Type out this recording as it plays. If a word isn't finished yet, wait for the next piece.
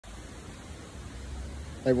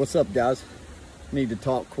Hey, what's up, guys? Need to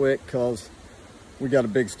talk quick because we got a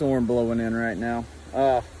big storm blowing in right now.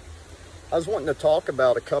 I was wanting to talk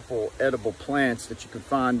about a couple edible plants that you can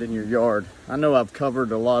find in your yard. I know I've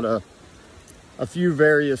covered a few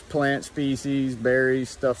various plant species,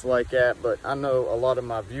 berries, stuff like that, but I know a lot of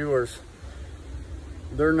my viewers,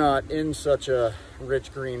 they're not in such a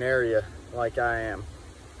rich green area like I am.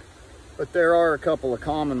 But there are a couple of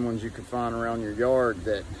common ones you can find around your yard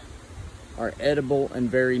that are edible and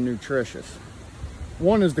very nutritious.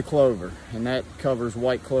 One is the clover, and that covers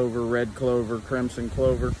white clover, red clover, crimson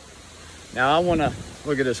clover. Now I want to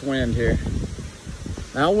look at this wind here.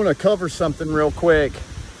 Now I want to cover something real quick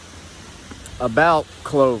about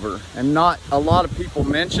clover, and not a lot of people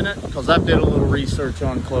mention it because I did a little research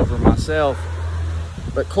on clover myself.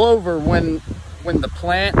 But clover, when the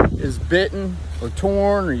plant is bitten or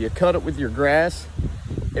torn, or you cut it with your grass,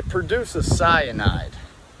 it produces cyanide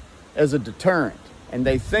as a deterrent. And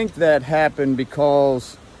they think that happened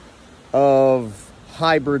because of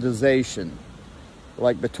hybridization,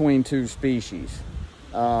 like between two species,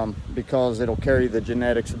 because it'll carry the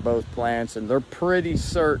genetics of both plants. And they're pretty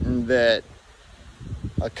certain that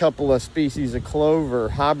a couple of species of clover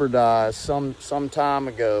hybridized some time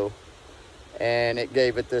ago, and it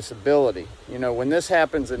gave it this ability. You know, when this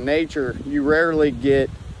happens in nature, you rarely get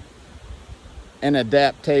an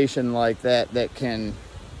adaptation like that that can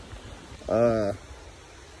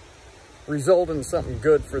result in something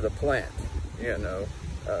good for the plant. You know,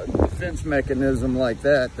 a defense mechanism like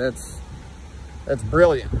that, that's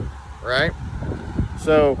brilliant, right?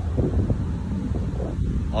 So,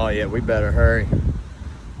 oh yeah, we better hurry.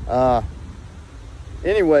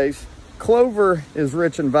 Anyways, clover is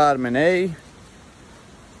rich in vitamin A,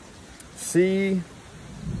 C,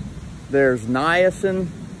 there's niacin,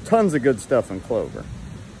 tons of good stuff in clover.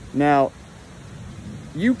 Now,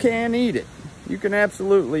 you can eat it. You can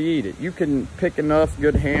absolutely eat it. You can pick enough,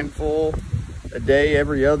 good handful a day,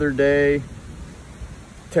 every other day,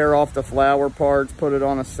 tear off the flower parts, put it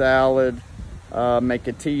on a salad, make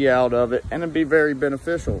a tea out of it, and it'd be very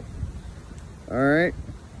beneficial. All right,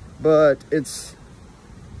 but it's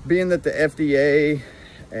being that the FDA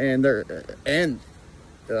and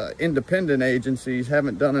independent agencies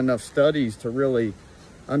haven't done enough studies to really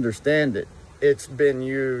understand it. It's been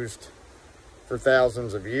used for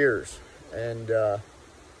thousands of years, and oh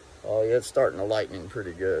yeah, it's starting to lightning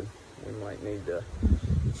pretty good. We might need to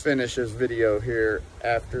finish this video here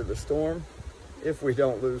after the storm if we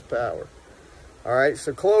don't lose power. All right,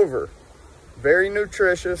 so clover, very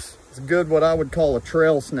nutritious. It's good, what I would call a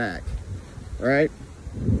trail snack, right?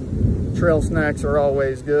 Trail snacks are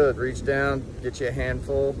always good. Reach down, get you a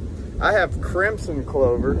handful. I have crimson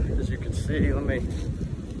clover, as you can see. Let me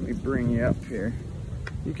bring you up here.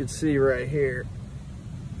 You can see right here.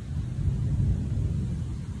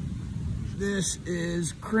 This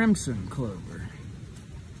is crimson clover.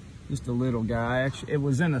 Just a little guy. Actually, it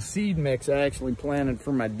was in a seed mix I actually planted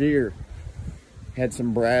for my deer. Had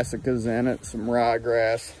some brassicas in it, some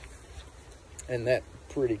ryegrass, and that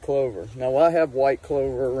pretty clover. Now I have white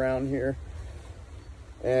clover around here,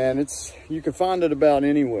 and you can find it about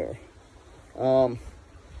anywhere. You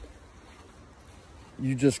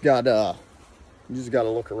just gotta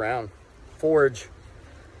look around, forage.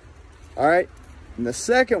 All right, and the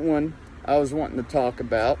second one I was wanting to talk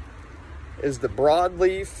about is the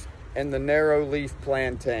broadleaf and the narrow leaf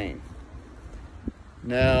plantain.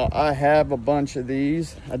 Now I have a bunch of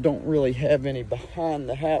these. I don't really have any behind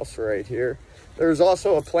the house right here. There's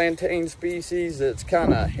also a plantain species that's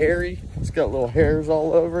kind of hairy. It's got little hairs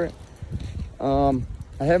all over it.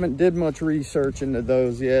 I haven't did much research into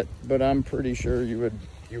those yet, but I'm pretty sure you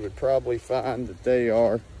would probably find that they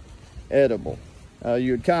are edible.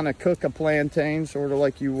 You would kind of cook a plantain sort of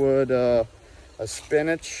like you would a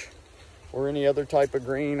spinach or any other type of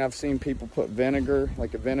green. I've seen people put vinegar,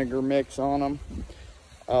 like a vinegar mix on them.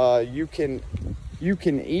 You can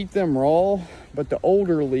eat them raw, but the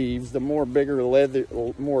older leaves, the more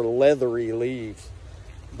leathery leaves,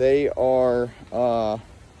 they are a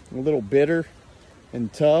little bitter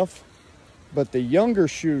and tough. But the younger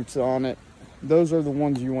shoots on it, those are the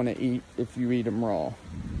ones you want to eat if you eat them raw.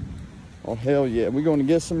 Oh hell yeah, we're going to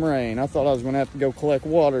get some rain. I thought I was going to have to go collect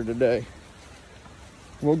water today.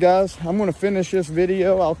 Well guys, I'm going to finish this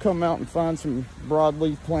video. I'll come out and find some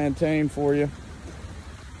broadleaf plantain for you.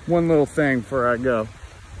 One little thing before I go.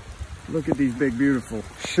 Look at these big, beautiful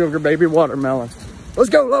sugar baby watermelons. Let's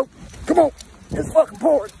go, Lo. Come on. It's fucking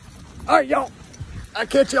pouring. All right, y'all. I'll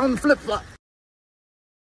catch you on the flip-flop.